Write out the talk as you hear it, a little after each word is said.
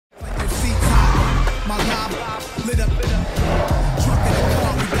my live lit up, drunk in the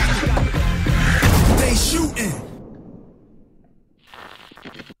car, we got they shooting.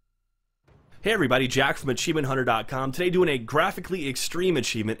 Hey everybody, Jack from Achievement-Hunter.com. Today doing a graphically extreme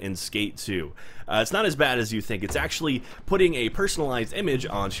achievement in Skate 2. It's not as bad as you think. It's actually putting a personalized image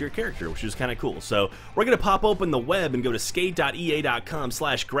onto your character, which is kind of cool. So we're going to pop open the web and go to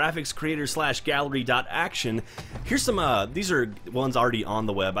skate.ea.com/graphics-creator/gallery.action. Here's some, these are ones already on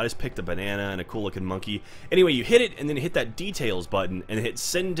the web. I just picked a banana and a cool looking monkey. Anyway, you hit it and then hit that details button and hit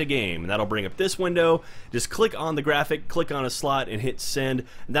send to game. And that'll bring up this window. Just click on the graphic, click on a slot and hit send.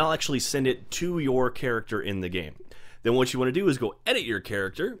 And that'll actually send it to your character in the game. Then what you want to do is go edit your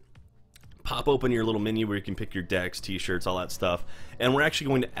character, pop open your little menu where you can pick your decks, t-shirts, all that stuff, and we're actually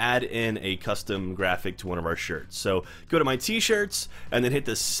going to add in a custom graphic to one of our shirts. So go to my t-shirts and then hit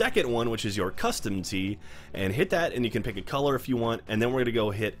the second one, which is your custom tee, and hit that, and you can pick a color if you want, and then we're going to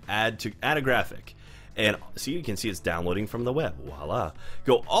go hit add a graphic. And see, you can see it's downloading from the web. Voila.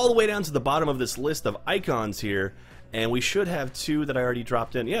 Go all the way down to the bottom of this list of icons here, and we should have two that I already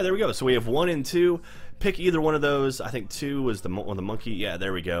dropped in. Yeah, there we go. So we have 1 and 2. Pick either one of those. I think 2 was the monkey. Yeah,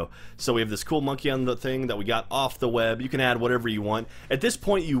 there we go. So we have this cool monkey on the thing that we got off the web. You can add whatever you want. At this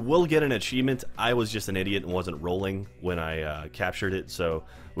point, you will get an achievement. I was just an idiot and wasn't rolling when I captured it, so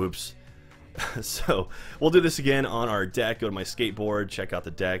whoops. So we'll do this again on our deck. Go to my skateboard, check out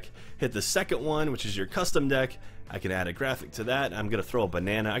the deck, hit the second one, which is your custom deck. I can add a graphic to that. I'm gonna throw a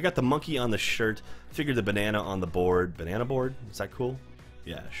banana. I got the monkey on the shirt, figured the banana on the board. Banana board, is that cool?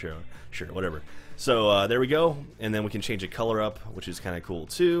 Yeah, sure, whatever. So there we go, and then we can change the color up, which is kind of cool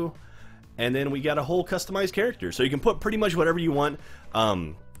too. And then we got a whole customized character, so you can put pretty much whatever you want.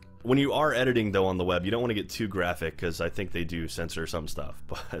 When you are editing though on the web, you don't want to get too graphic because I think they do censor some stuff,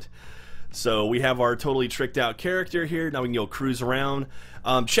 but so we have our totally tricked out character here. Now we can go cruise around.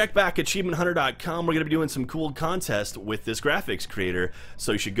 Check back Achievement-Hunter.com. We're going to be doing some cool contests with this graphics creator.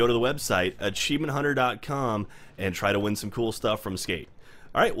 So you should go to the website, Achievement-Hunter.com, and try to win some cool stuff from Skate.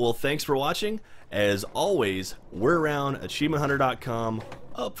 Alright, well thanks for watching. As always, we're around Achievement-Hunter.com,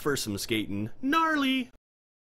 up for some skating. Gnarly!